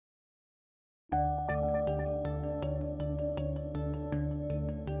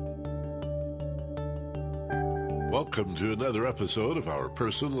Welcome to another episode of our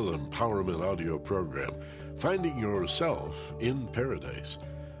personal empowerment audio program, Finding Yourself in Paradise.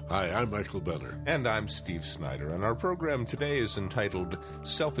 Hi, I'm Michael Benner. And I'm Steve Snyder, and our program today is entitled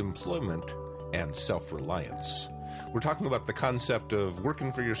Self-Employment and Self-Reliance. We're talking about the concept of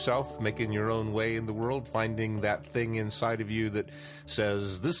working for yourself, making your own way in the world, finding that thing inside of you that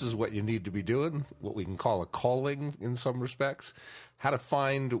says this is what you need to be doing, what we can call a calling in some respects, how to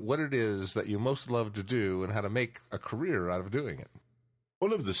find what it is that you most love to do and how to make a career out of doing it.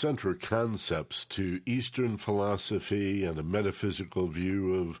 One of the central concepts to Eastern philosophy and a metaphysical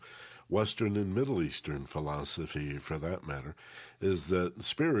view of Western and Middle Eastern philosophy, for that matter, is that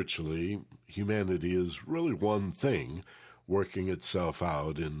spiritually, humanity is really one thing working itself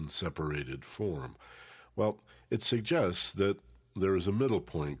out in separated form. Well, it suggests that there is a middle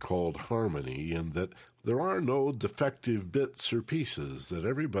point called harmony, and that there are no defective bits or pieces, that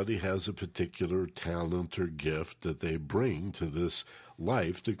everybody has a particular talent or gift that they bring to this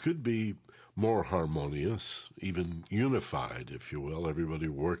life that could be more harmonious, even unified, if you will, everybody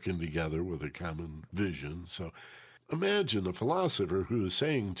working together with a common vision. So imagine a philosopher who is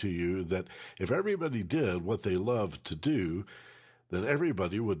saying to you that if everybody did what they loved to do, then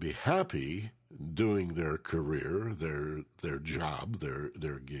everybody would be happy doing their career, their job,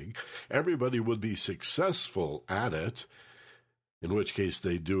 their gig. Everybody would be successful at it, in which case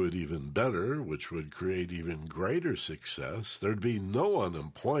they do it even better, which would create even greater success. There'd be no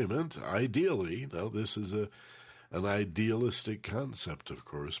unemployment, ideally. Now, this is an idealistic concept, of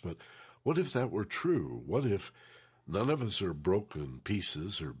course, but what if that were true? What if none of us are broken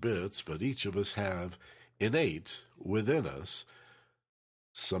pieces or bits, but each of us have innate within us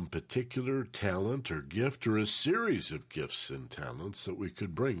some particular talent or gift or a series of gifts and talents that we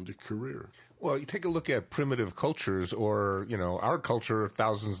could bring to career? Well, you take a look at primitive cultures or, our culture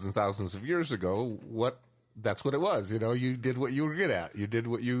thousands and thousands of years ago, that's what it was. You did what you were good at. You did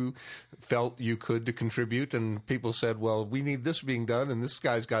what you felt you could to contribute, and people said, well, we need this being done, and this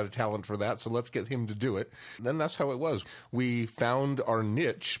guy's got a talent for that, so let's get him to do it. Then that's how it was. We found our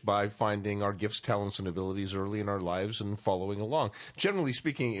niche by finding our gifts, talents, and abilities early in our lives and following along. Generally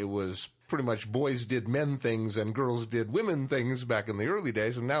speaking, it was pretty much boys did men things and girls did women things back in the early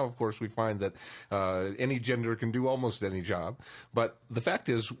days. And now, of course, we find that any gender can do almost any job. But the fact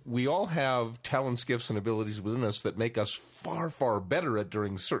is, we all have talents, gifts, and abilities within us that make us far, far better at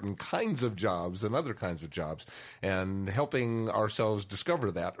doing certain kinds of jobs than other kinds of jobs. And helping ourselves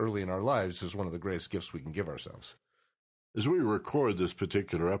discover that early in our lives is one of the greatest gifts we can give ourselves. As we record this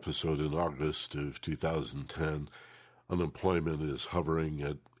particular episode in August of 2010, unemployment is hovering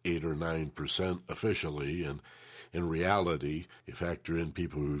at 8 or 9% officially, and in reality, you factor in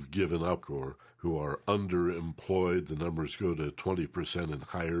people who've given up or who are underemployed, the numbers go to 20% and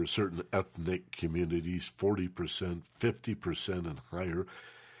higher. Certain ethnic communities, 40%, 50% and higher.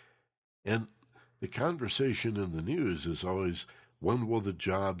 And the conversation in the news is always, when will the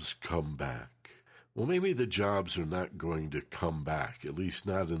jobs come back? Well, maybe the jobs are not going to come back, at least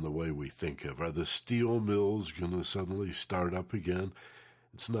not in the way we think of. Are the steel mills going to suddenly start up again?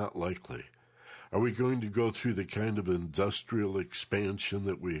 It's not likely. Are we going to go through the kind of industrial expansion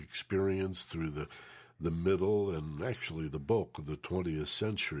that we experienced through the middle and actually the bulk of the 20th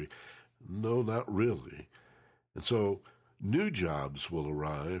century? No, not really. And so new jobs will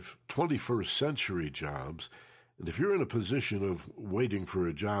arrive, 21st century jobs. And if you're in a position of waiting for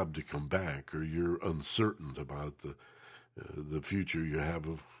a job to come back, or you're uncertain about the future you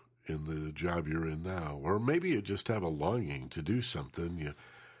have in the job you're in now, or maybe you just have a longing to do something you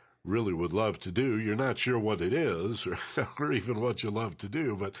really would love to do, you're not sure what it is, or even what you love to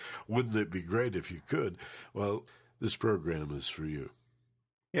do, but wouldn't it be great if you could? Well, this program is for you.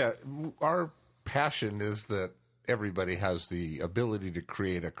 Yeah, our passion is that everybody has the ability to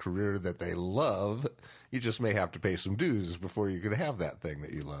create a career that they love. You just may have to pay some dues before you can have that thing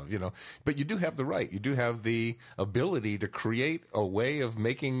that you love, But you do have the right. You do have the ability to create a way of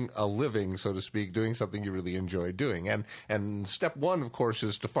making a living, so to speak, doing something you really enjoy doing. And step one, of course,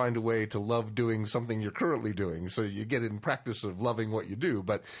 is to find a way to love doing something you're currently doing. So you get in practice of loving what you do,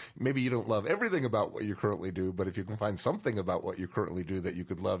 but maybe you don't love everything about what you currently do. But if you can find something about what you currently do that you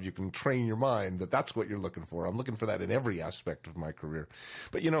could love, you can train your mind that that's what you're looking for. I'm looking for that in every aspect of my career.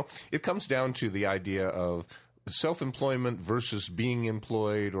 But, it comes down to the idea of self-employment versus being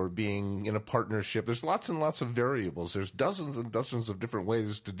employed or being in a partnership. There's lots and lots of variables. There's dozens and dozens of different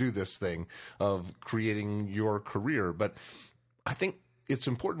ways to do this thing of creating your career. But I think it's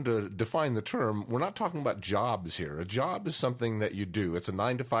important to define the term. We're not talking about jobs here. A job is something that you do. It's a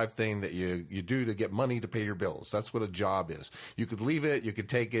 9-to-5 thing that you do to get money to pay your bills. That's what a job is. You could leave it, you could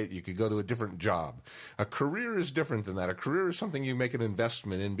take it, you could go to a different job. A career is different than that. A career is something you make an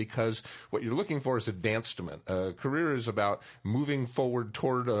investment in because what you're looking for is advancement. A career is about moving forward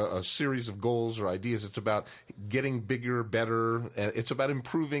toward a series of goals or ideas. It's about getting bigger, better. It's about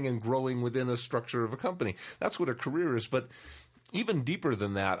improving and growing within a structure of a company. That's what a career is. But even deeper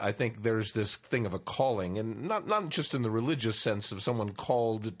than that, I think there's this thing of a calling, and not just in the religious sense of someone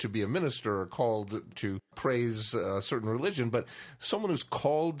called to be a minister or called to praise a certain religion, but someone who's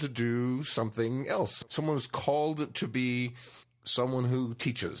called to do something else, someone who's called to be someone who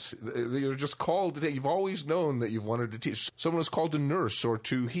teaches. You're just called to. You've always known that you've wanted to teach. Someone who's called to nurse or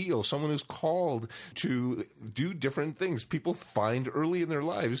to heal. Someone who's called to do different things. People find early in their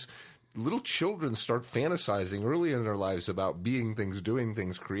lives, little children start fantasizing early in their lives about being things, doing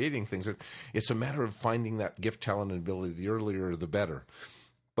things, creating things. It's a matter of finding that gift, talent, and ability. The earlier, the better.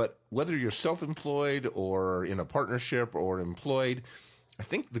 But whether you're self-employed or in a partnership or employed, I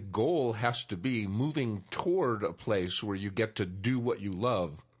think the goal has to be moving toward a place where you get to do what you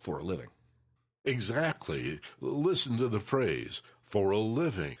love for a living. Exactly. Listen to the phrase, for a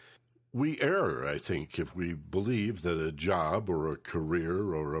living. We err, I think, if we believe that a job or a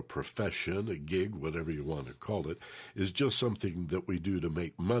career or a profession, a gig, whatever you want to call it, is just something that we do to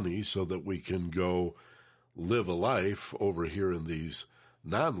make money so that we can go live a life over here in these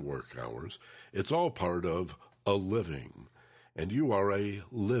non-work hours. It's all part of a living. And you are a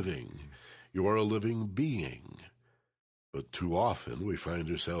living. You are a living being. But too often we find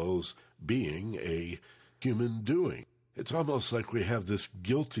ourselves being a human doing. It's almost like we have this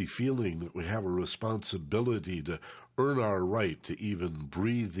guilty feeling that we have a responsibility to earn our right to even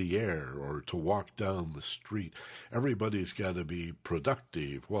breathe the air or to walk down the street. Everybody's got to be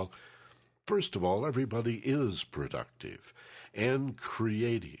productive. Well, first of all, everybody is productive and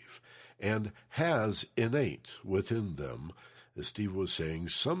creative and has innate within them, as Steve was saying,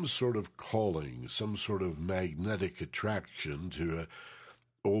 some sort of calling, some sort of magnetic attraction to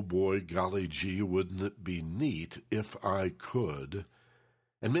oh boy, golly gee, wouldn't it be neat if I could?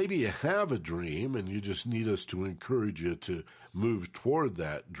 And maybe you have a dream and you just need us to encourage you to move toward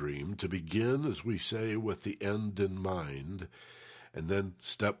that dream, to begin, as we say, with the end in mind, and then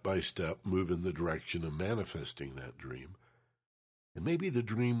step by step move in the direction of manifesting that dream. And maybe the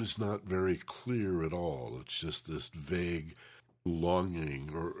dream is not very clear at all. It's just this vague longing,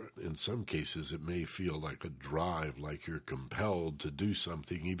 or in some cases it may feel like a drive, like you're compelled to do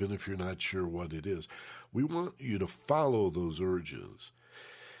something even if you're not sure what it is. We want you to follow those urges.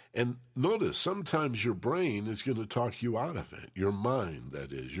 And notice, sometimes your brain is going to talk you out of it. Your mind,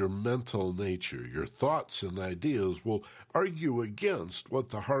 that is, your mental nature, your thoughts and ideas will argue against what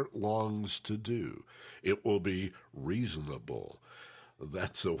the heart longs to do. It will be reasonable.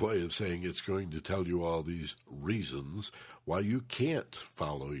 That's a way of saying it's going to tell you all these reasons why you can't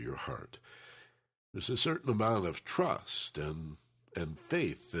follow your heart. There's a certain amount of trust and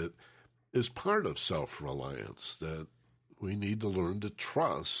faith that is part of self-reliance, that we need to learn to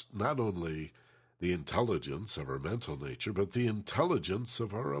trust not only the intelligence of our mental nature, but the intelligence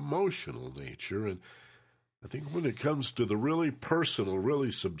of our emotional nature. And I think when it comes to the really personal, really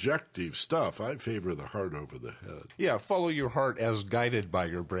subjective stuff, I favor the heart over the head. Yeah, follow your heart as guided by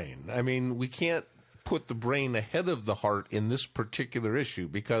your brain. I mean, we can't put the brain ahead of the heart in this particular issue,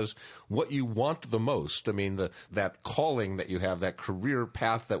 because what you want the most, I mean, that calling that you have, that career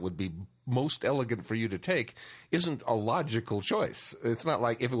path that would be most elegant for you to take, isn't a logical choice. It's not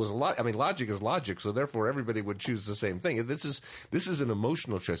like if it was logic is logic, so therefore everybody would choose the same thing. This is an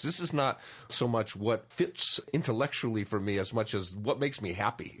emotional choice. This is not so much what fits intellectually for me as much as what makes me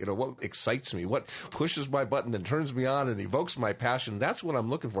happy, what excites me, what pushes my button and turns me on and evokes my passion. That's what I'm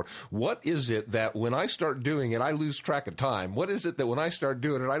looking for. What is it that when I start doing it, I lose track of time? What is it that when I start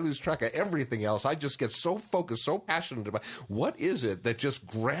doing it, I lose track of everything else? I just get so focused, so passionate about what is it that just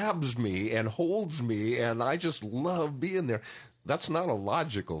grabs me and holds me, and I just love being there. That's not a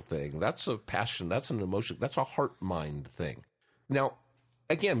logical thing. That's a passion. That's an emotion. That's a heart-mind thing. Now,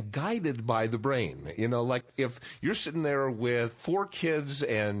 again, guided by the brain. Like if you're sitting there with 4 kids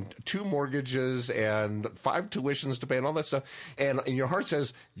and 2 mortgages and 5 tuitions to pay and all that stuff, and your heart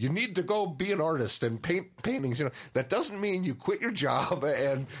says, you need to go be an artist and paint paintings, that doesn't mean you quit your job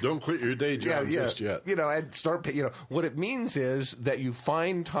and... Don't quit your day job just yet. And start, what it means is that you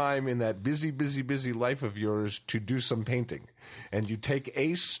find time in that busy, busy, busy life of yours to do some painting. and you take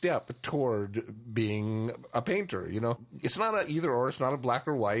a step toward being a painter. It's not an either or, it's not a black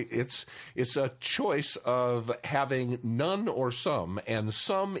or white. It's a choice of having none or some, and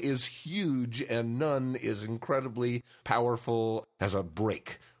some is huge and none is incredibly powerful as a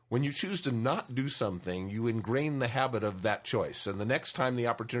break. When you choose to not do something, you ingrain the habit of that choice. And the next time the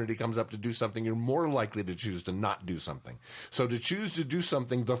opportunity comes up to do something, you're more likely to choose to not do something. So to choose to do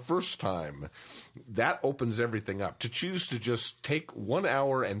something the first time, that opens everything up. To choose to just take 1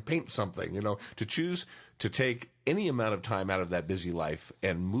 hour and paint something, to choose to take any amount of time out of that busy life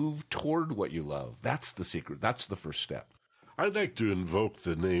and move toward what you love, that's the secret. That's the first step. I'd like to invoke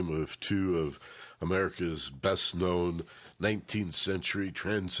the name of two of America's best-known 19th century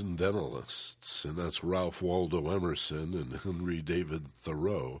transcendentalists, and that's Ralph Waldo Emerson and Henry David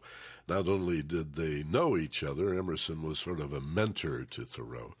Thoreau. Not only did they know each other, Emerson was sort of a mentor to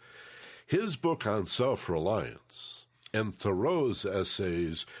Thoreau. His book on self-reliance and Thoreau's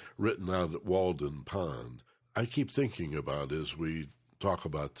essays written out at Walden Pond, I keep thinking about as we talk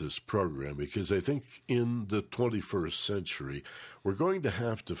about this program, because I think in the 21st century, we're going to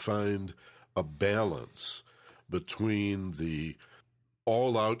have to find a balance between the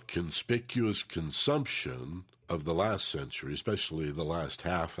all-out conspicuous consumption of the last century, especially the last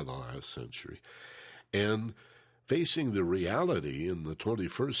half of the last century, and facing the reality in the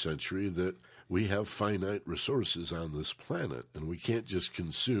 21st century that we have finite resources on this planet, and we can't just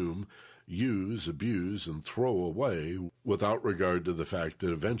consume, use, abuse, and throw away without regard to the fact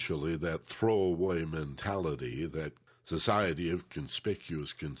that eventually that throwaway mentality, that society of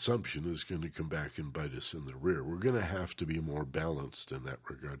conspicuous consumption, is going to come back and bite us in the rear. We're going to have to be more balanced in that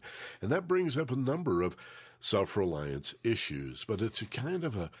regard. And that brings up a number of self-reliance issues, but it's a kind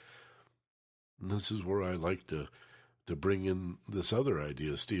of and this is where I like to bring in this other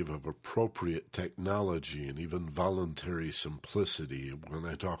idea, Steve, of appropriate technology and even voluntary simplicity when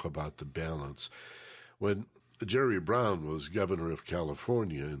I talk about the balance. When Jerry Brown was governor of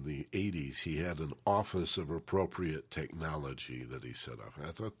California in the 80s, he had an Office of Appropriate Technology that he set up. And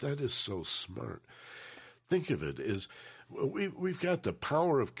I thought, that is so smart. Think of it as we've got the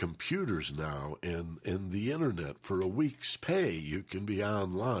power of computers now and the internet. For a week's pay, you can be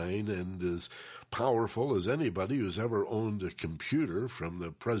online and as powerful as anybody who's ever owned a computer, from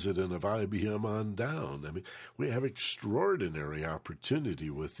the president of IBM on down. I mean, we have extraordinary opportunity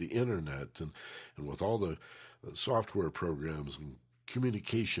with the internet and with all the software programs and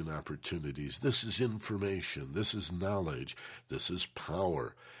communication opportunities. This is information. This is knowledge. This is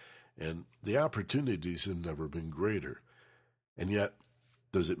power. And the opportunities have never been greater. And yet,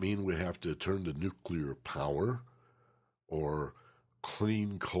 does it mean we have to turn to nuclear power or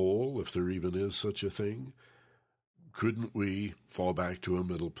clean coal, if there even is such a thing? Couldn't we fall back to a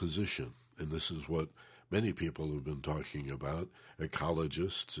middle position? And this is what many people have been talking about,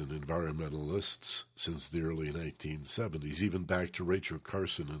 ecologists and environmentalists, since the early 1970s, even back to Rachel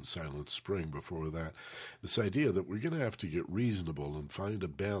Carson in Silent Spring before that. This idea that we're going to have to get reasonable and find a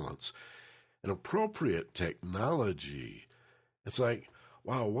balance. An appropriate technology, it's like,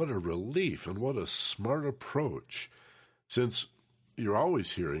 wow, what a relief and what a smart approach. Since you're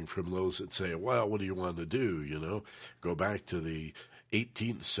always hearing from those that say, well, what do you want to do, Go back to the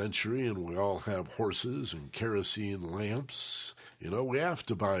 18th century and we all have horses and kerosene lamps. We have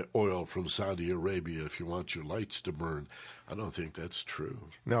to buy oil from Saudi Arabia if you want your lights to burn. I don't think that's true.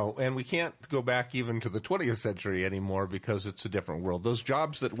 No, and we can't go back even to the 20th century anymore because it's a different world. Those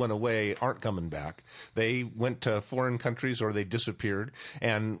jobs that went away aren't coming back. They went to foreign countries or they disappeared.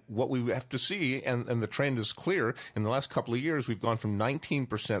 And what we have to see, and the trend is clear, in the last couple of years, we've gone from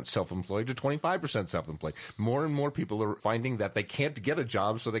 19% self-employed to 25% self-employed. More and more people are finding that they can't get a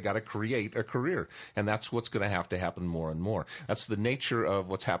job, so they got to create a career. And that's what's going to happen more and more. That's the nature of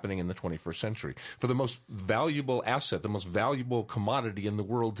what's happening in the 21st century. For the most valuable asset, the most valuable commodity in the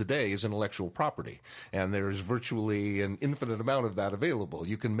world today is intellectual property. And there's virtually an infinite amount of that available.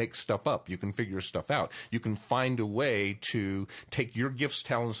 You can make stuff up. You can figure stuff out. You can find a way to take your gifts,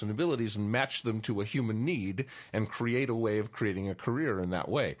 talents, and abilities and match them to a human need and create a way of creating a career in that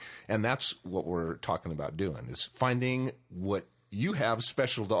way. And that's what we're talking about doing, is finding what you have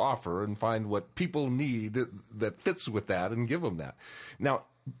special to offer and find what people need that fits with that and give them that. Now,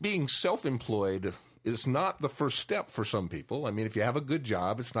 being self-employed is not the first step for some people. I mean, if you have a good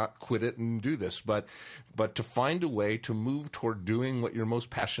job, it's not quit it and do this, but to find a way to move toward doing what you're most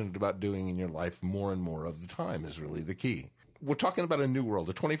passionate about doing in your life more and more of the time is really the key. we're talking about a new world,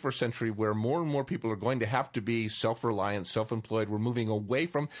 the 21st century, where more and more people are going to have to be self-reliant, self-employed. We're moving away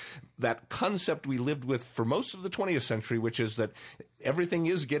from that concept we lived with for most of the 20th century, which is that everything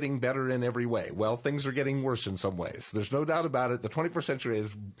is getting better in every way. Well, things are getting worse in some ways. There's no doubt about it. The 21st century is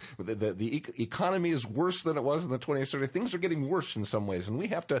the economy is worse than it was in the 20th century. Things are getting worse in some ways, and we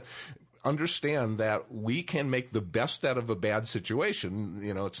have to understand that we can make the best out of a bad situation.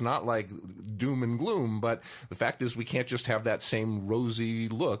 You know, it's not like doom and gloom, but the fact is we can't just have that same rosy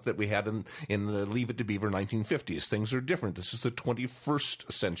look that we had in the Leave It to Beaver 1950s. Things are different. This is the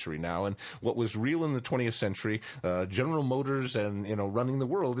 21st century now, and what was real in the 20th century, General Motors and, you know, running the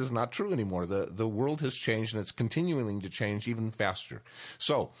world is not true anymore. The world has changed, and it's continuing to change even faster.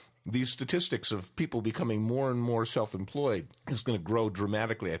 So these statistics of people becoming more and more self-employed is going to grow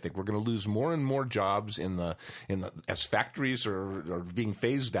dramatically. I think we're going to lose more and more jobs as factories are being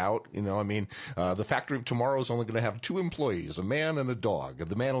phased out. You know, I mean, the factory of tomorrow is only going to have 2 employees, a man and a dog.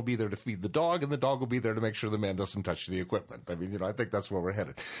 The man will be there to feed the dog, and the dog will be there to make sure the man doesn't touch the equipment. I mean, you know, I think that's where we're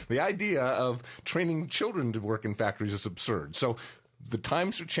headed. The idea of training children to work in factories is absurd. So the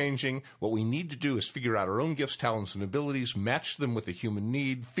times are changing. What we need to do is figure out our own gifts, talents, and abilities, match them with the human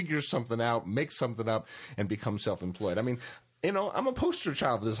need, figure something out, make something up, and become self-employed. I mean, you know, I'm a poster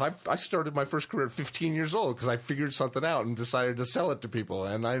child of this. I started my first career at 15 years old because I figured something out and decided to sell it to people.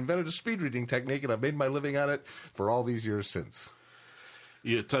 And I invented a speed reading technique, and I've made my living on it for all these years since.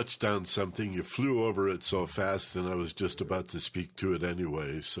 You touched on something. You flew over it so fast, and I was just about to speak to it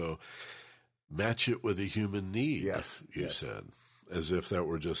anyway. So match it with a human need, yes, you said. As if that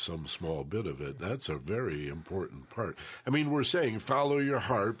were just some small bit of it. That's a very important part. I mean, we're saying follow your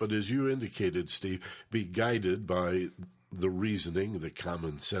heart, but as you indicated, Steve, be guided by the reasoning, the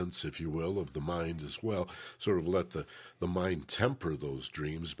common sense, if you will, of the mind as well. Sort of let the mind temper those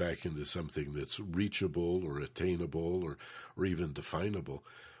dreams back into something that's reachable or attainable or even definable.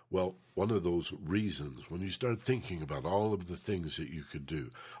 Well, one of those reasons, when you start thinking about all of the things that you could do,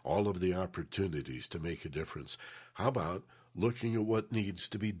 all of the opportunities to make a difference, how about looking at what needs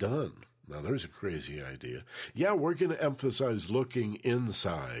to be done? Now, there's a crazy idea. Yeah, we're going to emphasize looking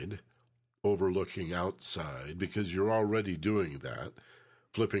inside over looking outside because you're already doing that,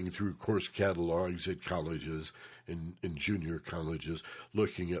 flipping through course catalogs at colleges and in junior colleges,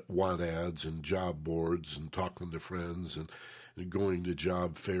 looking at want ads and job boards and talking to friends and going to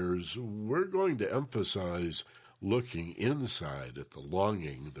job fairs. We're going to emphasize looking inside at the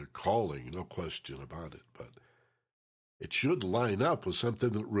longing, the calling, no question about it, but it should line up with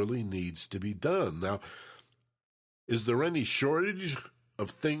something that really needs to be done. Now, is there any shortage of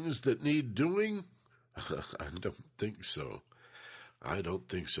things that need doing? I don't think so. I don't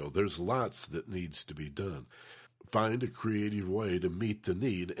think so. There's lots that needs to be done. Find a creative way to meet the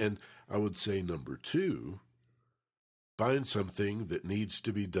need. And I would say number 2, find something that needs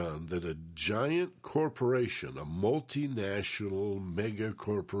to be done that a giant corporation, a multinational mega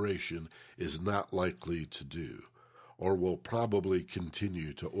corporation, is not likely to do, or will probably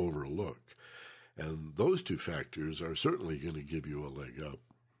continue to overlook. And those 2 factors are certainly going to give you a leg up.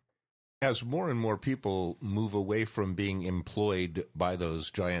 As more and more people move away from being employed by those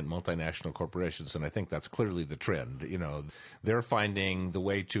giant multinational corporations, and I think that's clearly the trend, you know, they're finding the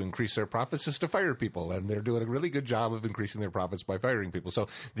way to increase their profits is to fire people, and they're doing a really good job of increasing their profits by firing people. So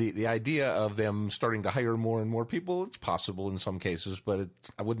the idea of them starting to hire more and more people, it's possible in some cases, but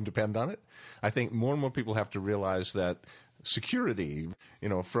I wouldn't depend on it. I think more and more people have to realize that security, you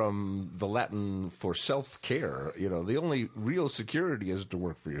know, from the Latin for self-care, you know, the only real security is to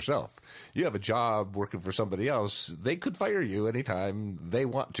work for yourself. You have a job working for somebody else, they could fire you anytime they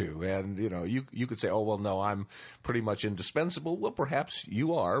want to. And, you know, you could say, oh, well, no, I'm pretty much indispensable. Well, perhaps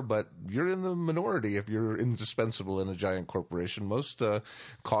you are, but you're in the minority if you're indispensable in a giant corporation. Most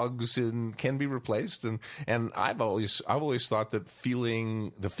cogs can be replaced. And I've always thought that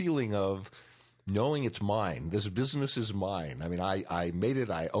the feeling of knowing it's mine. This business is mine. I mean, I made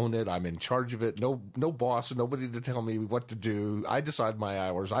it. I own it. I'm in charge of it. No boss, nobody to tell me what to do. I decide my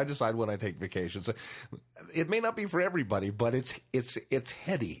hours. I decide when I take vacations. It may not be for everybody, but it's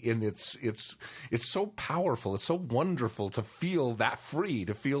heady and it's so powerful. It's so wonderful to feel that free,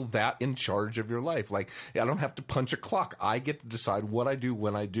 to feel that in charge of your life. Like, I don't have to punch a clock. I get to decide what I do,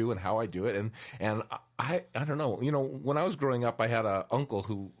 when I do, and how I do it. And I don't know. You know, when I was growing up, I had an uncle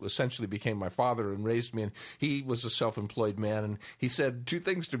who essentially became my father and raised me, and he was a self-employed man, and he said 2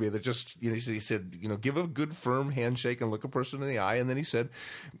 things to me that just, you know, he said, you know, give a good firm handshake and look a person in the eye, and then he said,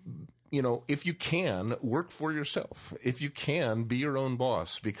 you know, if you can, work for yourself. If you can, be your own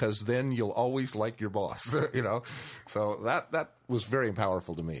boss, because then you'll always like your boss, you know. So that was very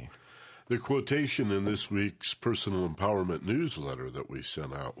powerful to me. The quotation in this week's personal empowerment newsletter that we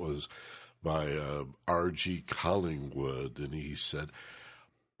sent out was by R.G. Collingwood, and he said,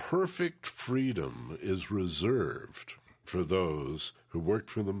 "Perfect freedom is reserved for those who work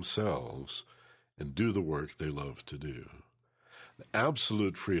for themselves and do the work they love to do."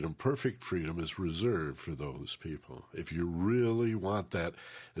 Absolute freedom, perfect freedom is reserved for those people. If you really want that,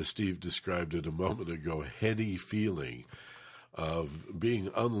 as Steve described it a moment ago, heady feeling of being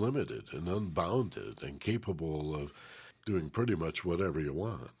unlimited and unbounded and capable of doing pretty much whatever you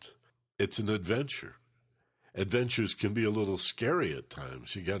want, it's an adventure. Adventures can be a little scary at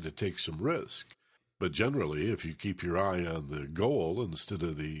times. You got to take some risk. But generally, if you keep your eye on the goal instead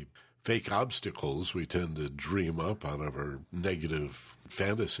of the fake obstacles we tend to dream up out of our negative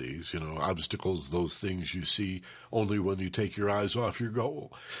fantasies, obstacles, those things you see only when you take your eyes off your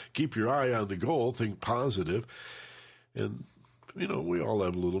goal. Keep your eye on the goal, think positive, and we all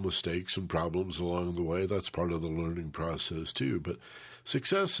have little mistakes and problems along the way. That's part of the learning process too. But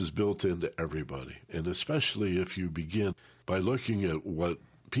success is built into everybody, and especially if you begin by looking at what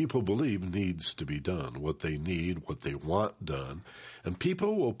people believe needs to be done, what they need, what they want done, and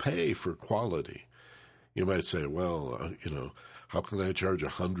people will pay for quality. You might say, well, how can I charge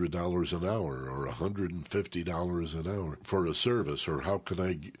 $100 an hour or $150 an hour for a service? Or how can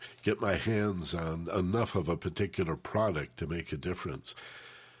I get my hands on enough of a particular product to make a difference?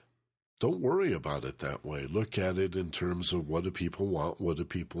 Don't worry about it that way. Look at it in terms of what do people want, what do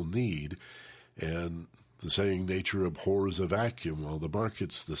people need, and the saying, nature abhors a vacuum. Well, the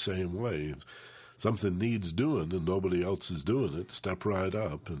market's the same way. If something needs doing and nobody else is doing it, step right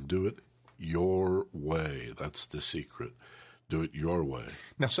up and do it your way. That's the secret. Do it your way.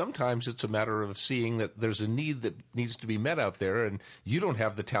 Now, sometimes it's a matter of seeing that there's a need that needs to be met out there, and you don't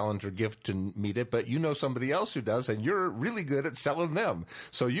have the talent or gift to meet it, but you know somebody else who does, and you're really good at selling them.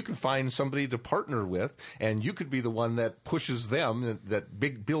 So you can find somebody to partner with, and you could be the one that pushes them,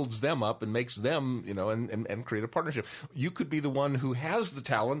 that builds them up and makes them, and create a partnership. You could be the one who has the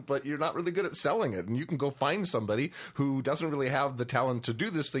talent, but you're not really good at selling it, and you can go find somebody who doesn't really have the talent to do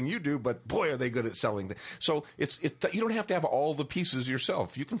this thing you do, but boy, are they good at selling things. So you don't have to have all the pieces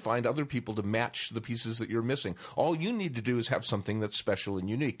yourself. You can find other people to match the pieces that you're missing. All you need to do is have something that's special and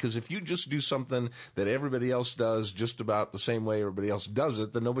unique, because if you just do something that everybody else does just about the same way everybody else does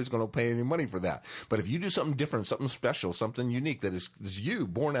it, then nobody's going to pay any money for that. But if you do something different, something special, something unique that is you,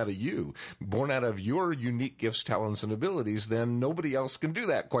 born out of your unique gifts, talents, and abilities, then nobody else can do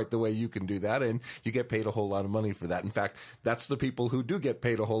that quite the way you can do that, and you get paid a whole lot of money for that. In fact, that's the people who do get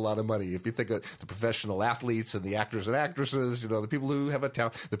paid a whole lot of money. If you think of the professional athletes and the actors and actresses, the people who have a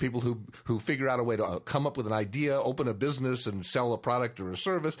talent, the people who figure out a way to come up with an idea, open a business, and sell a product or a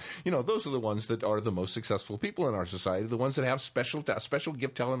service, those are the ones that are the most successful people in our society, the ones that have special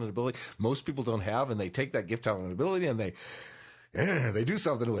gift, talent, and ability most people don't have, and they take that gift, talent, and ability, and they do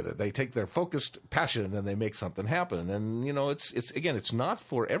something with it. They take their focused passion and they make something happen. And, it's not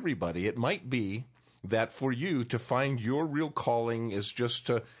for everybody. It might be that for you to find your real calling is just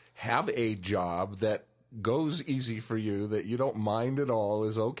to have a job that goes easy for you, that you don't mind at all,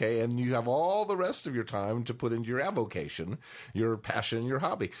 is okay, and you have all the rest of your time to put into your avocation, your passion, your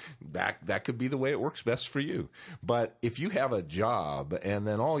hobby. That could be the way it works best for you. But if you have a job and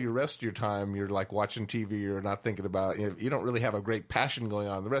then all your rest of your time you're like watching TV, you're not thinking about, you don't really have a great passion going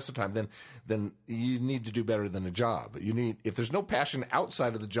on the rest of the time, then you need to do better than a job. If there's no passion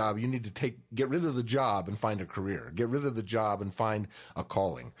outside of the job, you need to get rid of the job and find a career. Get rid of the job and find a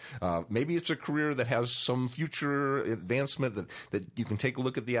calling. Maybe it's a career that has some future advancement, that you can take a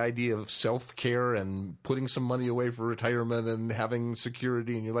look at the idea of self-care and putting some money away for retirement and having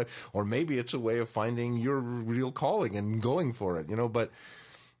security in your life. Or maybe it's a way of finding your real calling and going for it, But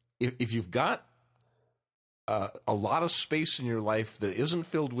if you've got a lot of space in your life that isn't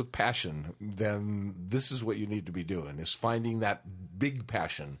filled with passion, then this is what you need to be doing, is finding that big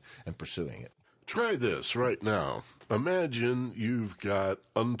passion and pursuing it. Try this right now. Imagine you've got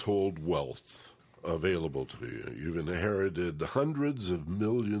untold wealth available to you. You've inherited hundreds of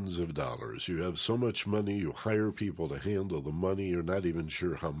millions of dollars. You have so much money, you hire people to handle the money. You're not even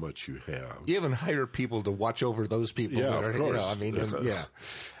sure how much you have. You even hire people to watch over those people. Yeah, of course. Yeah.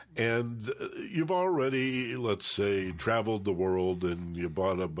 And you've already, let's say, traveled the world, and you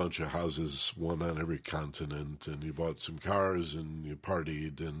bought a bunch of houses, one on every continent, and you bought some cars, and you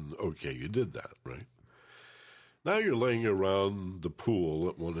partied, and okay, you did that, right? Now you're laying around the pool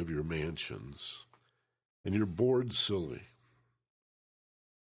at one of your mansions, and you're bored silly.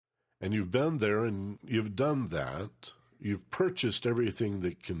 And you've been there, and you've done that. You've purchased everything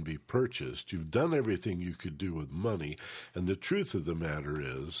that can be purchased. You've done everything you could do with money. And the truth of the matter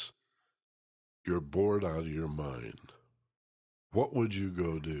is, you're bored out of your mind. What would you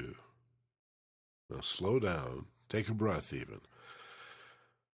go do? Now slow down, take a breath even.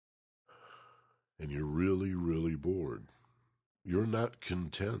 And you're really, really bored. You're not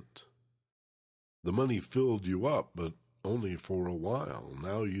content. The money filled you up, but only for a while.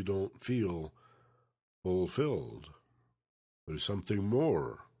 Now you don't feel fulfilled. There's something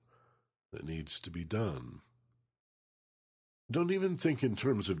more that needs to be done. Don't even think in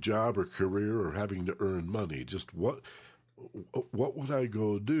terms of job or career or having to earn money. Just what would I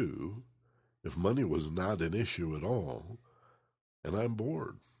go do if money was not an issue at all and I'm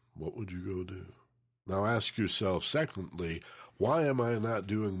bored? What would you go do? Now ask yourself, secondly, why am I not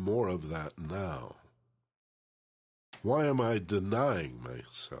doing more of that now? Why am I denying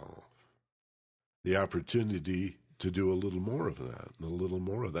myself the opportunity to do a little more of that and a little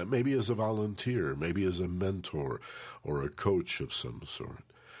more of that? Maybe as a volunteer, maybe as a mentor or a coach of some sort.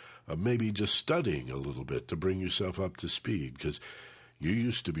 Maybe just studying a little bit to bring yourself up to speed, because you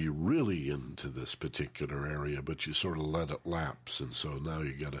used to be really into this particular area, but you sort of let it lapse, and so now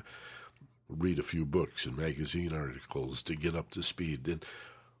you got to read a few books and magazine articles to get up to speed. Then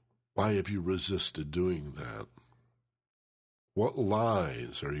why have you resisted doing that? What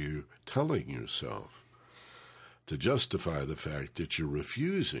lies are you telling yourself to justify the fact that you're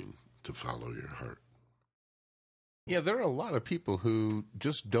refusing to follow your heart? Yeah, there are a lot of people who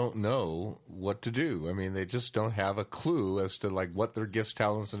just don't know what to do. I mean, they just don't have a clue as to like what their gifts,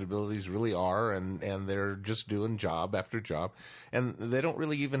 talents, and abilities really are, and they're just doing job after job, and they don't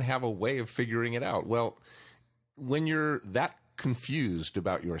really even have a way of figuring it out. Well, when you're that confused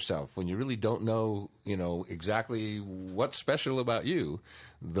about yourself, when you really don't know, exactly what's special about you,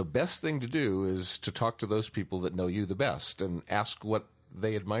 the best thing to do is to talk to those people that know you the best and ask what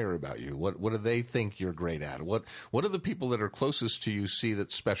they admire about you. What do they think you're great at? What do the people that are closest to you see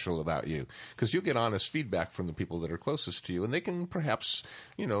that's special about you? Because you'll get honest feedback from the people that are closest to you, and they can perhaps,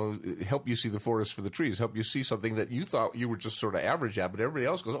 help you see the forest for the trees, help you see something that you thought you were just sort of average at, but everybody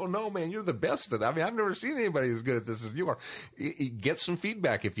else goes, oh, no, man, you're the best at that. I mean, I've never seen anybody as good at this as you are. Get some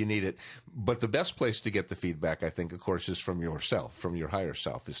feedback if you need it. But the best place to get the feedback, I think, of course, is from yourself, from your higher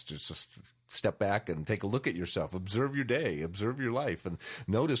self, is to just step back and take a look at yourself, observe your day, observe your life, and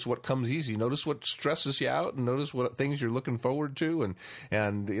notice what comes easy, notice what stresses you out, and notice what things you're looking forward to,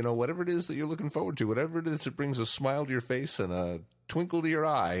 and whatever it is that you're looking forward to, whatever it is that brings a smile to your face and a twinkle to your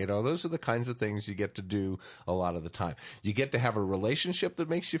eye, those are the kinds of things you get to do a lot of the time. You get to have a relationship that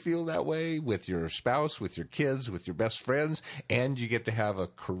makes you feel that way with your spouse, with your kids, with your best friends, and you get to have a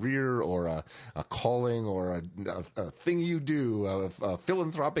career or a calling or a thing you do, a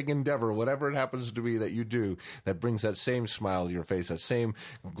philanthropic endeavor, whatever it happens to be that you do, that brings that same smile to your face, that same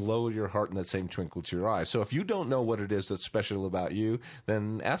glow to your heart, and that same twinkle to your eye. So if you don't know what it is that's special about you,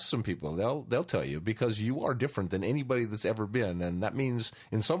 then ask some people. They'll tell you, because you are different than anybody that's ever been, and that means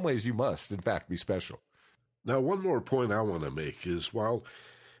in some ways you must, in fact, be special. Now, one more point I want to make is, while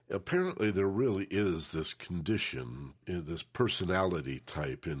apparently there really is this condition, this personality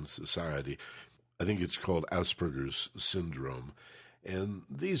type in society, I think it's called Asperger's syndrome. And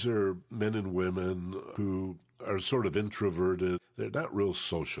these are men and women who are sort of introverted. They're not real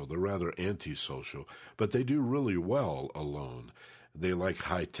social. They're rather antisocial, but they do really well alone. They like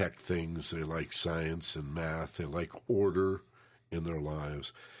high-tech things. They like science and math. They like order in their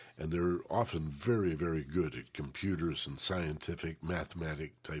lives. And they're often very, very good at computers and scientific,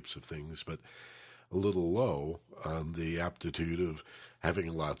 mathematic types of things, but a little low on the aptitude of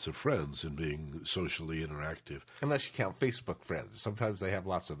having lots of friends and being socially interactive. Unless you count Facebook friends. Sometimes they have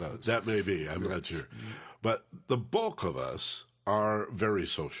lots of those. That may be. I'm not sure. But the bulk of us are very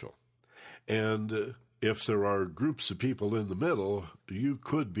social. And if there are groups of people in the middle, you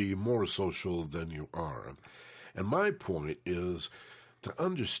could be more social than you are. And my point is to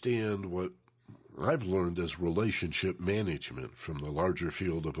understand what I've learned as relationship management from the larger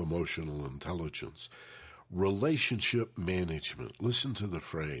field of emotional intelligence. Relationship management. Listen to the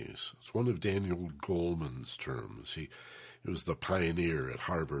phrase. It's one of Daniel Goleman's terms. He was the pioneer at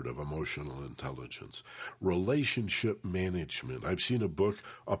Harvard of emotional intelligence. Relationship management. I've seen a book,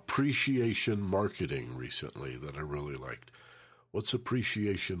 Appreciation Marketing, recently that I really liked. What's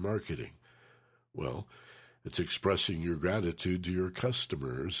appreciation marketing? Well, it's expressing your gratitude to your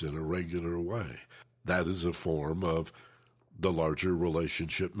customers in a regular way. That is a form of the larger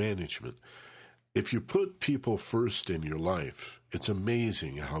relationship management. If you put people first in your life, it's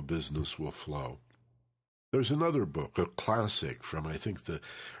amazing how business will flow. There's another book, a classic from, I think, the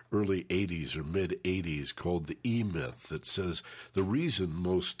early 80s or mid-80s called The E-Myth that says the reason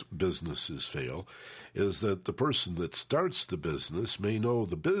most businesses fail is that the person that starts the business may know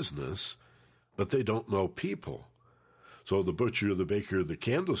the business, but they don't know people. So the butcher, the baker, the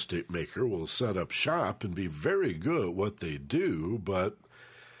candlestick maker will set up shop and be very good at what they do, but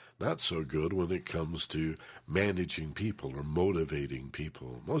not so good when it comes to managing people or motivating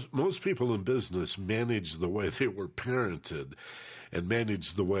people. Most people in business manage the way they were parented and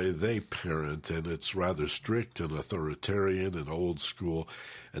manage the way they parent, and it's rather strict and authoritarian and old school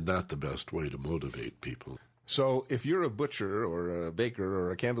and not the best way to motivate people. So if you're a butcher or a baker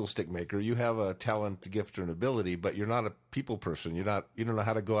or a candlestick maker, you have a talent, gift, or an ability, but you're not a people person. You don't know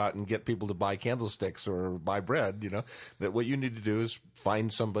how to go out and get people to buy candlesticks or buy bread, that what you need to do is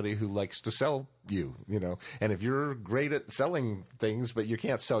find somebody who likes to sell you. And if you're great at selling things, but you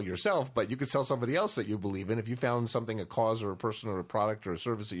can't sell yourself, but you could sell somebody else that you believe in. If you found something, a cause or a person or a product or a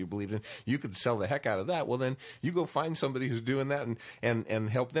service that you believe in, you could sell the heck out of that. Well, then you go find somebody who's doing that and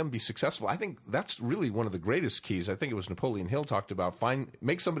help them be successful. I think that's really one of the greatest keys. I think it was Napoleon Hill talked about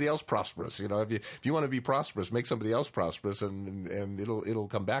make somebody else prosperous. If you want to be prosperous, make somebody else prosperous, and it'll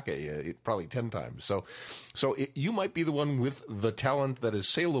come back at you probably 10 times. So you might be the one with the talent that is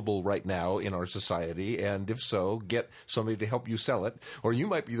saleable right now in our society, and if so, get somebody to help you sell it. Or you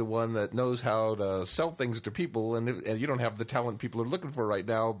might be the one that knows how to sell things to people, and you don't have the talent people are looking for right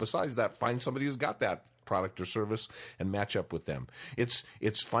now. Besides that, find somebody who's got that product or service and match up with them. It's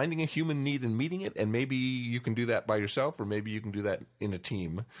finding a human need and meeting it, and maybe you can do that by yourself, or maybe you can do that in a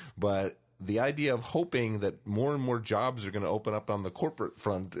team. But the idea of hoping that more and more jobs are going to open up on the corporate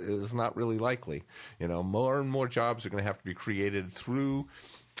front is not really likely. More and more jobs are going to have to be created through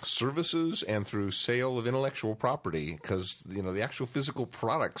services and through sale of intellectual property, because the actual physical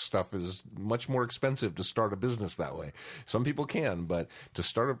product stuff is much more expensive to start a business that way. Some people can, but to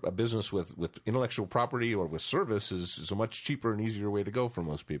start a business with intellectual property or with service is a much cheaper and easier way to go for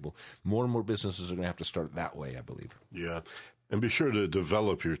most people. More and more businesses are going to have to start that way, I believe. Yeah. And be sure to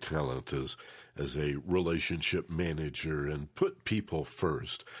develop your talent as a relationship manager and put people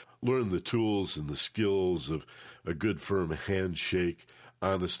first. Learn the tools and the skills of a good firm handshake,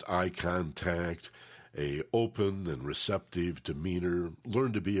 honest eye contact, a open and receptive demeanor.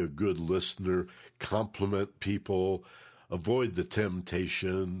 Learn to be a good listener, compliment people, avoid the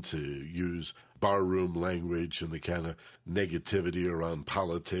temptation to use barroom language and the kind of negativity around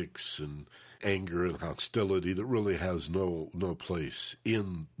politics and anger and hostility that really has no place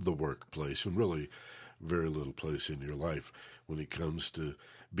in the workplace, and really very little place in your life when it comes to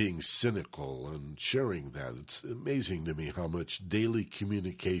being cynical and sharing that. It's amazing to me how much daily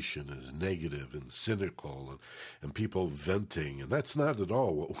communication is negative and cynical and people venting, and that's not at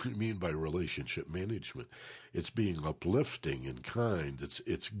all what we mean by relationship management. It's being uplifting and kind.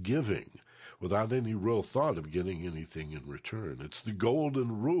 It's giving without any real thought of getting anything in return. It's the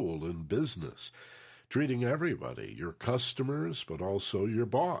golden rule in business. Treating everybody, your customers, but also your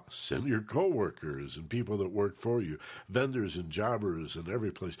boss and your coworkers and people that work for you, vendors and jobbers and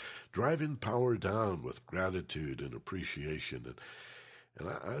every place, driving power down with gratitude and appreciation. And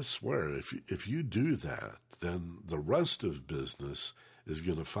I swear, if you do that, then the rest of business is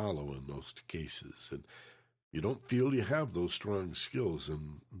going to follow in most cases. And you don't feel you have those strong skills,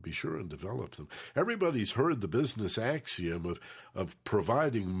 and be sure and develop them. Everybody's heard the business axiom of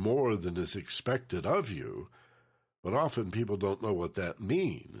providing more than is expected of you, but often people don't know what that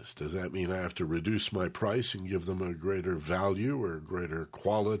means. Does that mean I have to reduce my price and give them a greater value or greater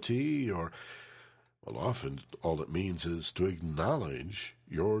quality? Or, well, often all it means is to acknowledge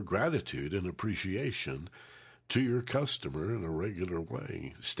your gratitude and appreciation to your customer in a regular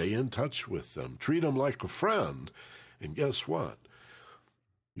way. Stay in touch with them. Treat them like a friend. And guess what?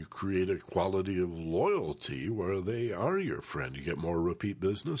 You create a quality of loyalty where they are your friend. You get more repeat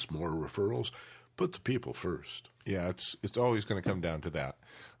business, more referrals. Put the people first. Yeah, it's always going to come down to that.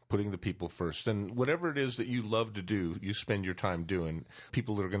 Putting the people first. And whatever it is that you love to do, you spend your time doing,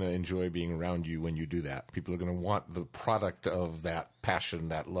 people are going to enjoy being around you when you do that. People are going to want the product of that passion,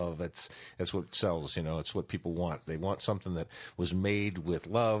 that love. That's what sells, it's what people want. They want something that was made with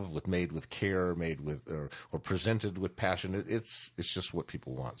love, made with care, made with or presented with passion. It's just what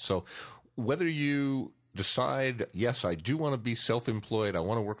people want. So whether you decide, yes, I do want to be self-employed, I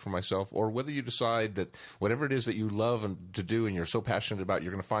want to work for myself, or whether you decide that whatever it is that you love to do and you're so passionate about,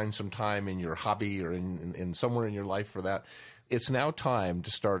 you're going to find some time in your hobby or in somewhere in your life for that, it's now time to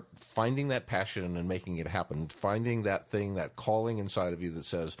start finding that passion and making it happen, finding that thing, that calling inside of you that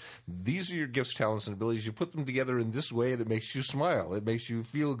says, these are your gifts, talents, and abilities. You put them together in this way and it makes you smile. It makes you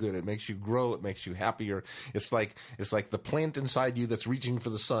feel good. It makes you grow. It makes you happier. It's like the plant inside you that's reaching for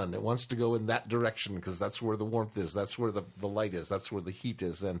the sun. It wants to go in that direction because that's where the warmth is. That's where the light is. That's where the heat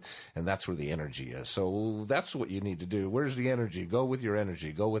is. And that's where the energy is. So that's what you need to do. Where's the energy? Go with your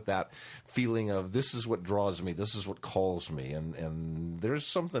energy. Go with that feeling of this is what draws me. This is what calls me. And there's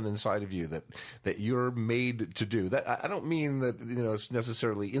something inside of you that you're made to do. That I don't mean that it's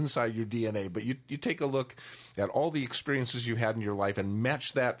necessarily inside your DNA, but you take a look at all the experiences you had in your life and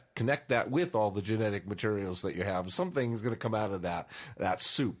match that, connect that with all the genetic materials that you have. Something is going to come out of that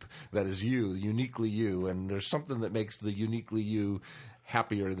soup that is you, uniquely you, and there's something that makes the uniquely you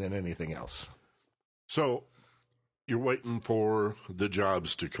happier than anything else. So you're waiting for the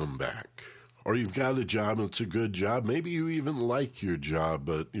jobs to come back. Or you've got a job and it's a good job. Maybe you even like your job,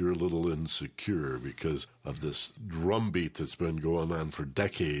 but you're a little insecure because of this drumbeat that's been going on for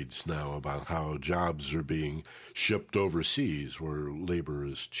decades now about how jobs are being shipped overseas where labor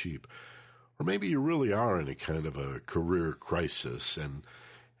is cheap. Or maybe you really are in a kind of a career crisis and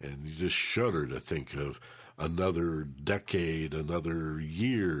you just shudder to think of another decade, another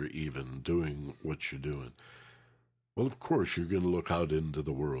year even doing what you're doing. Well, of course, you're going to look out into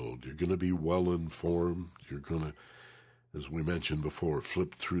the world. You're going to be well-informed. You're going to, as we mentioned before,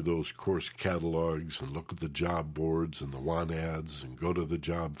 flip through those course catalogs and look at the job boards and the want ads and go to the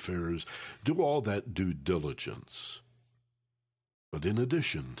job fairs. Do all that due diligence. But in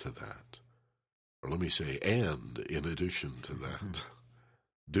addition to that, or let me say, and in addition to that,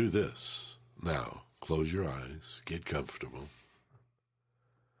 do this. Now, close your eyes, get comfortable.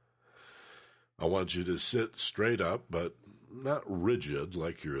 I want you to sit straight up, but not rigid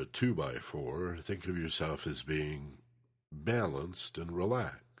like you're a 2x4. Think of yourself as being balanced and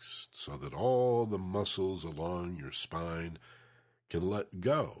relaxed so that all the muscles along your spine can let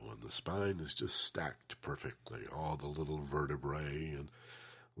go, and the spine is just stacked perfectly. All the little vertebrae and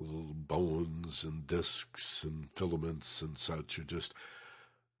little bones and discs and filaments and such are just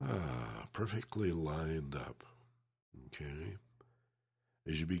perfectly lined up. Okay?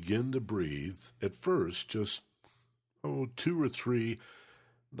 As you begin to breathe, at first, just 2 or 3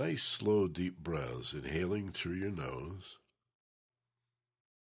 nice, slow, deep breaths, inhaling through your nose.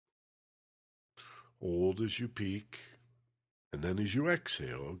 Hold as you peak, and then as you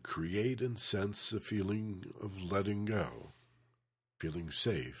exhale, create and sense a feeling of letting go, feeling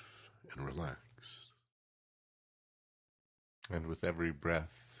safe and relaxed. And with every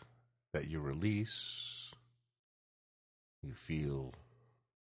breath that you release, you feel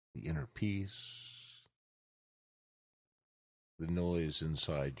the inner peace. The noise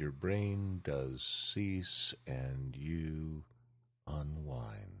inside your brain does cease, and you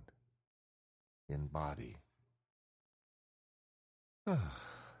unwind in body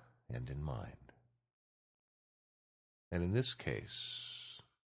and in mind. And in this case,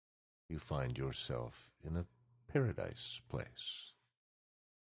 you find yourself in a paradise place.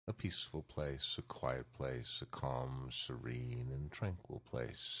 A peaceful place, a quiet place, a calm, serene, and tranquil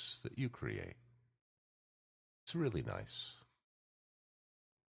place that you create. It's really nice.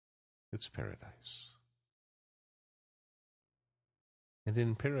 It's paradise. And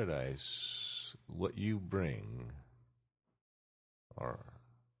in paradise, what you bring are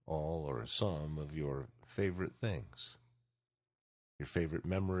all or some of your favorite things. Your favorite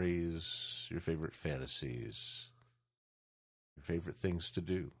memories, your favorite fantasies, your favorite things to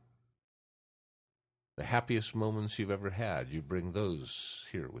do. The happiest moments you've ever had, you bring those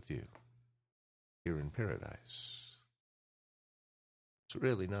here with you, here in paradise. It's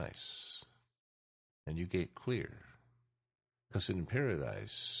really nice. And you get clear, because in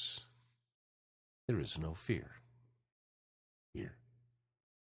paradise, there is no fear here.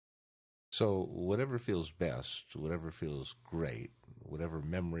 So whatever feels best, whatever feels great, whatever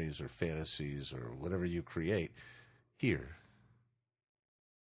memories or fantasies or whatever you create here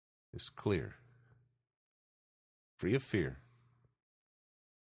is clear, free of fear,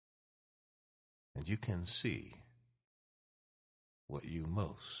 and you can see what you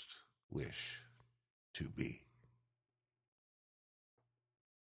most wish to be.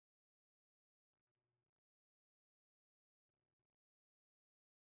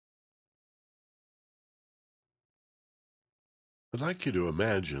 I'd like you to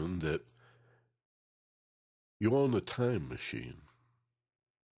imagine that you own a time machine.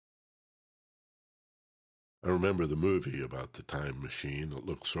 I remember the movie about the time machine. It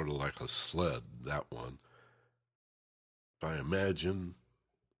looked sort of like a sled, that one. If I imagine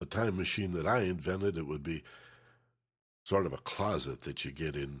a time machine that I invented, it would be sort of a closet that you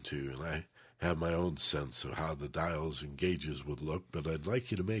get into, and I have my own sense of how the dials and gauges would look, but I'd like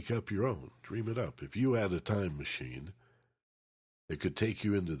you to make up your own. Dream it up. If you had a time machine that could take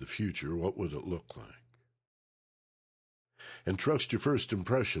you into the future, what would it look like? And trust your first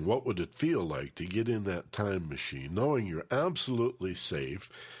impression. What would it feel like to get in that time machine, knowing you're absolutely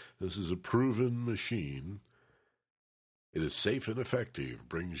safe? This is a proven machine. It is safe and effective,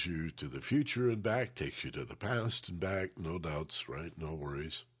 brings you to the future and back, takes you to the past and back, no doubts, right? No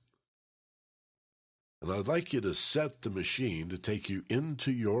worries. And I'd like you to set the machine to take you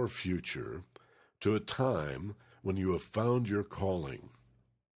into your future, to a time when you have found your calling,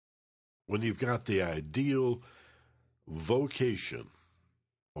 when you've got the ideal vocation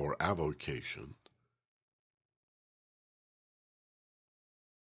or avocation,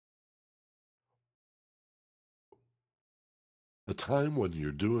 a time when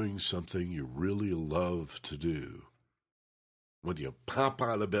you're doing something you really love to do, when you pop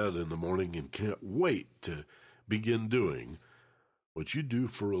out of bed in the morning and can't wait to begin doing what you do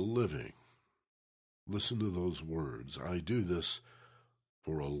for a living. Listen to those words. I do this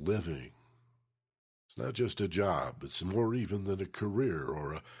for a living. It's not just a job. It's more even than a career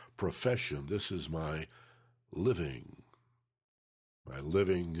or a profession. This is my living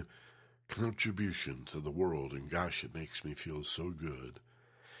contribution to the world. And gosh, it makes me feel so good.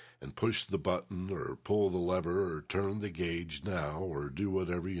 And push the button or pull the lever or turn the gauge now or do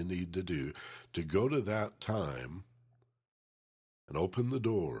whatever you need to do to go to that time and open the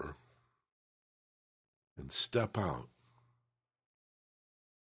door and step out.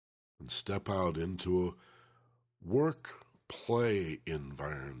 And step out into a work-play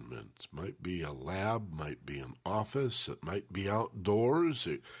environment. Might be a lab, might be an office, it might be outdoors,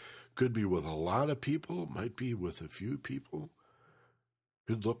 it could be with a lot of people, it might be with a few people.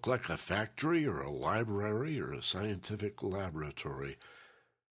 It could look like a factory or a library or a scientific laboratory.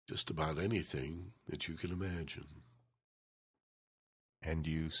 Just about anything that you can imagine. And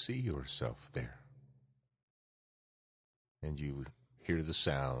you see yourself there. And you hear the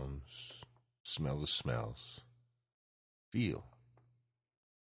sounds, smell the smells, feel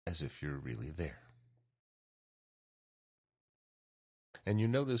as if you're really there. And you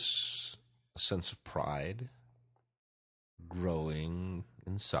notice a sense of pride growing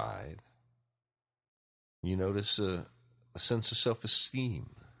inside. You notice a sense of self-esteem.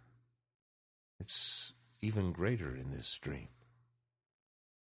 It's even greater in this dream.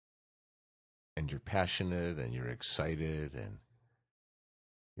 And you're passionate and you're excited and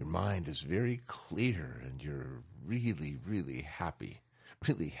your mind is very clear and you're really, really happy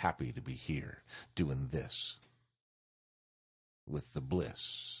to be here doing this with the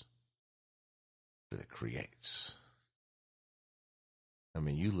bliss that it creates. I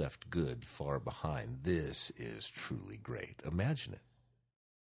mean, you left good far behind. This is truly great. Imagine it.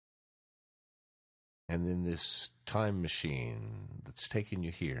 And then this time machine that's taking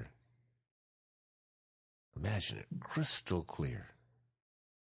you here, imagine it crystal clear.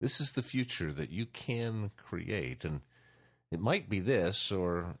 This is the future that you can create, and it might be this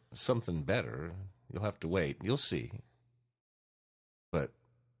or something better. You'll have to wait. You'll see. But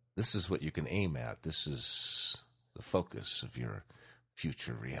this is what you can aim at. This is the focus of your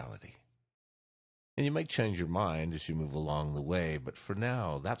future reality. And you might change your mind as you move along the way, but for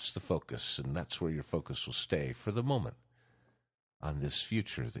now, that's the focus, and that's where your focus will stay for the moment on this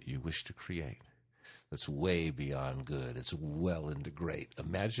future that you wish to create. That's way beyond good. It's well into great.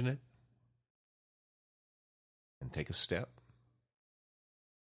 Imagine it and take a step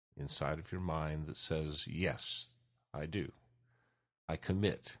inside of your mind that says, yes, I do. I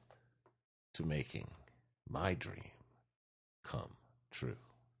commit to making my dream come true.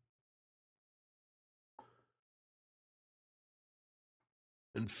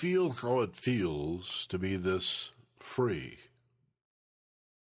 And feel how it feels to be this free.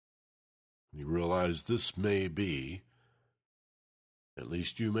 You realize this may be, at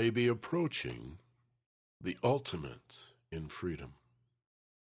least you may be approaching, the ultimate in freedom.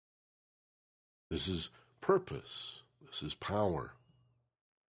 This is purpose. This is power.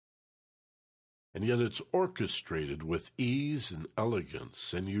 And yet it's orchestrated with ease and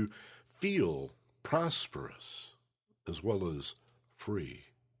elegance, and you feel prosperous as well as free.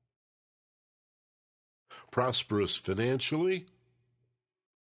 Prosperous financially,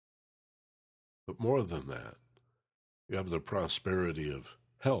 but more than that, you have the prosperity of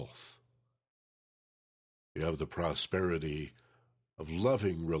health. You have the prosperity of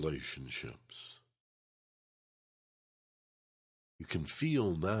loving relationships. You can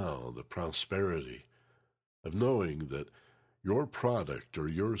feel now the prosperity of knowing that your product or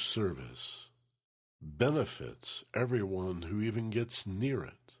your service benefits everyone who even gets near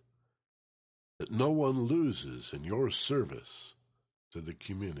it, that no one loses in your service to the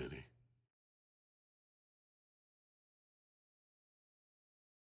community.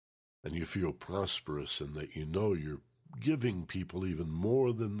 And you feel prosperous in that you know you're giving people even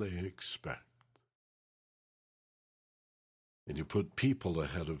more than they expect. And you put people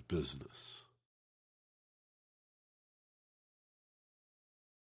ahead of business.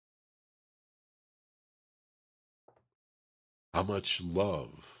 How much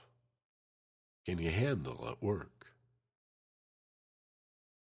love can you handle at work?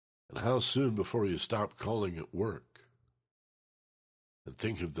 And how soon before you stop calling it work and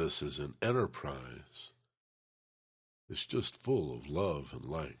think of this as an enterprise? It's just full of love and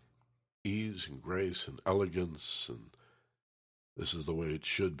light, ease and grace and elegance, and this is the way it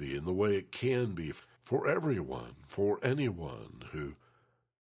should be and the way it can be for everyone, for anyone who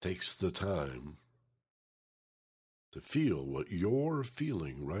takes the time to feel what you're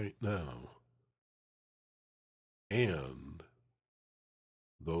feeling right now, and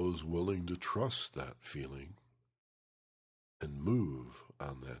those willing to trust that feeling and move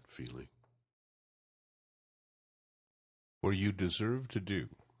on that feeling. For you deserve to do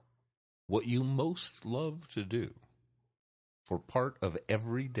what you most love to do for part of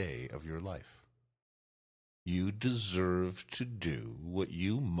every day of your life. You deserve to do what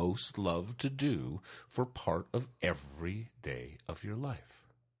you most love to do for part of every day of your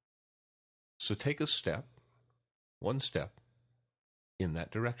life. So take a step, one step, in that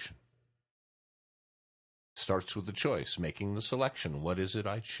direction. Starts with the choice, making the selection. What is it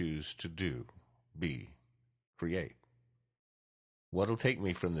I choose to do, be, create? What'll take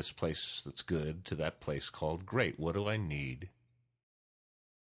me from this place that's good to that place called great? What do I need?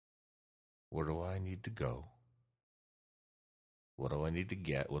 Where do I need to go? What do I need to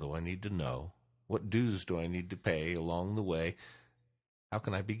get? What do I need to know? What dues do I need to pay along the way? How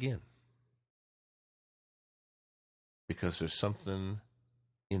can I begin? Because there's something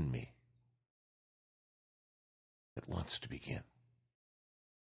in me that wants to begin.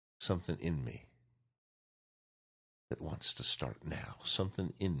 Something in me that wants to start now.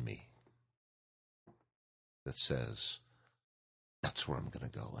 Something in me that says, that's where I'm going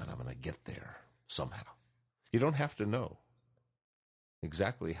to go, and I'm going to get there somehow. You don't have to know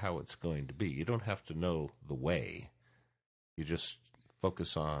exactly how it's going to be. You don't have to know the way. You just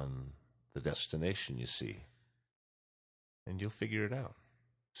focus on the destination you see, and you'll figure it out,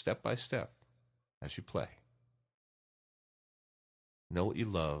 step by step, as you play. Know what you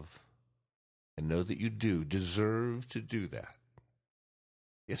love, and know that you do deserve to do that.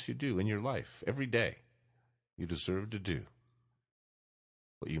 Yes, you do, in your life, every day. You deserve to do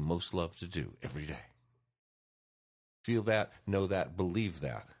what you most love to do every day. Feel that, know that, believe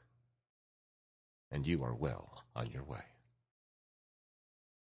that, and you are well on your way.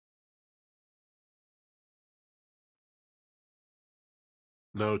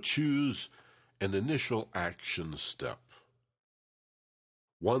 Now choose an initial action step.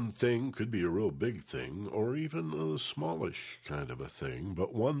 One thing could be a real big thing, or even a smallish kind of a thing,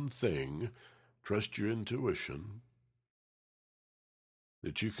 but one thing, trust your intuition,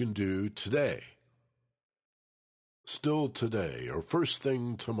 that you can do today, still today, or first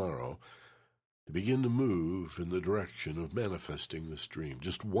thing tomorrow, to begin to move in the direction of manifesting this dream.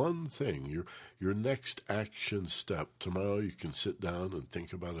 Just one thing, your next action step. Tomorrow you can sit down and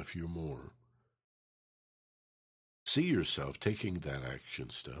think about a few more. See yourself taking that action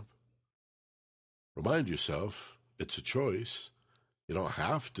step. Remind yourself it's a choice. You don't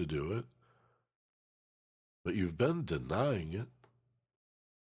have to do it, but you've been denying it.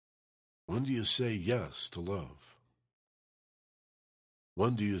 When do you say yes to love?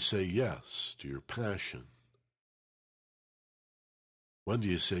 When do you say yes to your passion? When do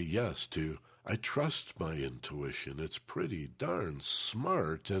you say yes to, I trust my intuition, it's pretty darn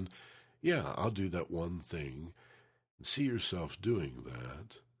smart, and yeah, I'll do that one thing, and see yourself doing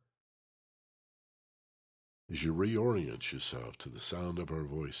that as you reorient yourself to the sound of our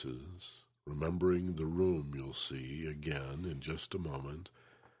voices, remembering the room you'll see again in just a moment.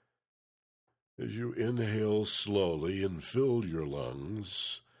 As you inhale slowly and fill your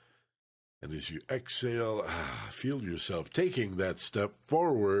lungs, and as you exhale, feel yourself taking that step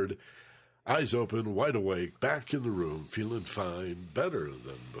forward, eyes open, wide awake, back in the room, feeling fine, better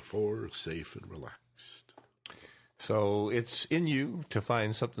than before, safe and relaxed. So it's in you to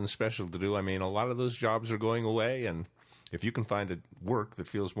find something special to do. I mean, a lot of those jobs are going away, and if you can find a work that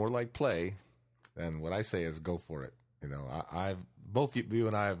feels more like play, then what I say is go for it. You know, I've both you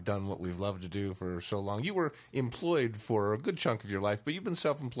and I have done what we've loved to do for so long. You were employed for a good chunk of your life, but you've been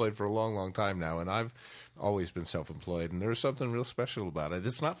self-employed for a long, long time now, and I've always been self-employed, and there's something real special about it.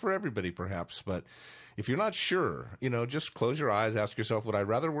 It's not for everybody, perhaps, but if you're not sure, just close your eyes, ask yourself, would I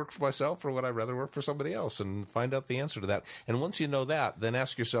rather work for myself or would I rather work for somebody else? And find out the answer to that. And once you know that, then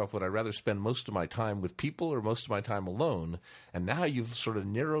ask yourself, would I rather spend most of my time with people or most of my time alone? And now you've sort of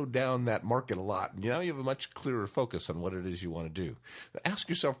narrowed down that market a lot. Now you have a much clearer focus on what it is you want to do. Ask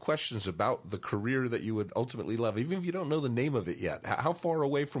yourself questions about the career that you would ultimately love, even if you don't know the name of it yet. How far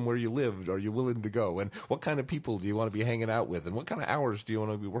away from where you live are you willing to go? And what kind of people do you want to be hanging out with? And what kind of hours do you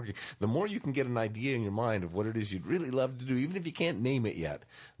want to be working? The more you can get an idea in your mind of what it is you'd really love to do, even if you can't name it yet,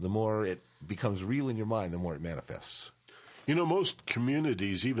 the more it becomes real in your mind, the more it manifests. Most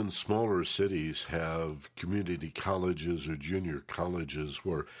communities, even smaller cities, have community colleges or junior colleges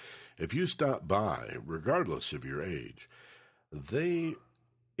where if you stop by, regardless of your age,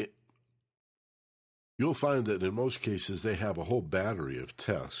 you'll find that in most cases they have a whole battery of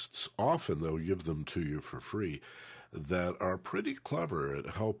tests. Often they'll give them to you for free that are pretty clever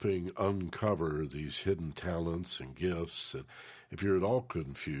at helping uncover these hidden talents and gifts. And if you're at all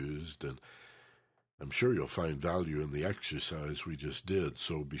confused, and I'm sure you'll find value in the exercise we just did,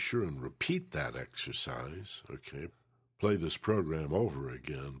 so be sure and repeat that exercise, okay? Play this program over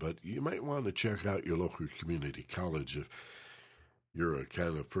again, but you might want to check out your local community college if you're a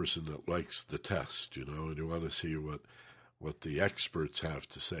kind of person that likes the test, and you want to see what the experts have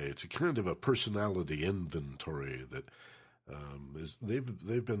to say. It's a kind of a personality inventory that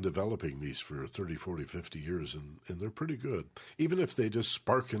they've been developing these for 30, 40, 50 years, and they're pretty good. Even if they just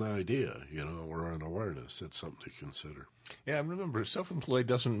spark an idea, or an awareness, it's something to consider. Yeah, and remember, self-employed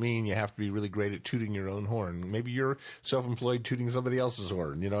doesn't mean you have to be really great at tooting your own horn. Maybe you're self-employed tooting somebody else's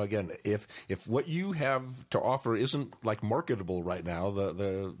horn. Again, if what you have to offer isn't like marketable right now,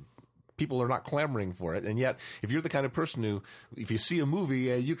 the people are not clamoring for it. And yet, if you're the kind of person who, if you see a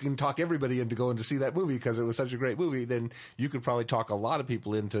movie, you can talk everybody into going to see that movie because it was such a great movie, then you could probably talk a lot of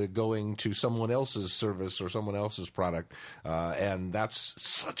people into going to someone else's service or someone else's product. And that's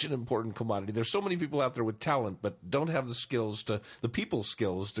such an important commodity. There's so many people out there with talent, but don't have the people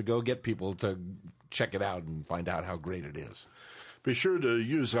skills to go get people to check it out and find out how great it is. Be sure to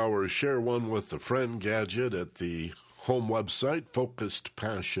use our Share One with a Friend gadget at the home website,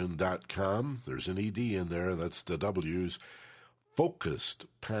 focusedpassion.com. There's an ED in there. That's the W's,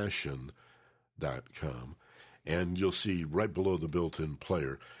 focusedpassion.com. And you'll see right below the built-in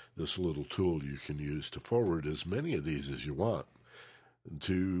player this little tool you can use to forward as many of these as you want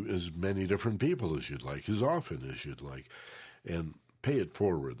to as many different people as you'd like, as often as you'd like. And pay it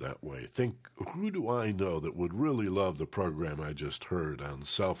forward that way. Think, who do I know that would really love the program I just heard on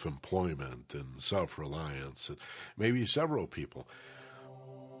self-employment and self-reliance? And maybe several people.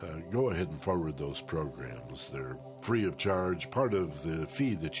 Go ahead and forward those programs. They're free of charge, part of the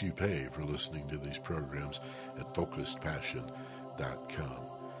fee that you pay for listening to these programs at focusedpassion.com.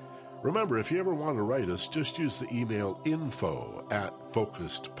 Remember, if you ever want to write us, just use the email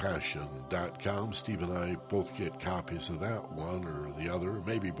info@focusedpassion.com. Steve and I both get copies of that, one or the other,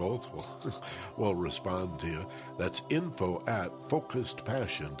 maybe both. We'll respond to you. That's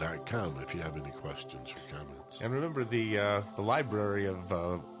info@focusedpassion.com if you have any questions or comments. And remember, the library of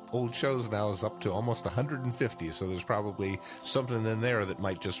old shows now is up to almost 150, so there's probably something in there that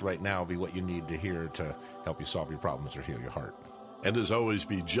might just right now be what you need to hear to help you solve your problems or heal your heart. And as always,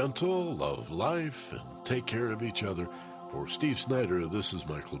 be gentle, love life, and take care of each other. For Steve Snyder, this is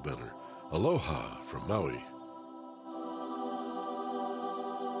Michael Benner. Aloha from Maui.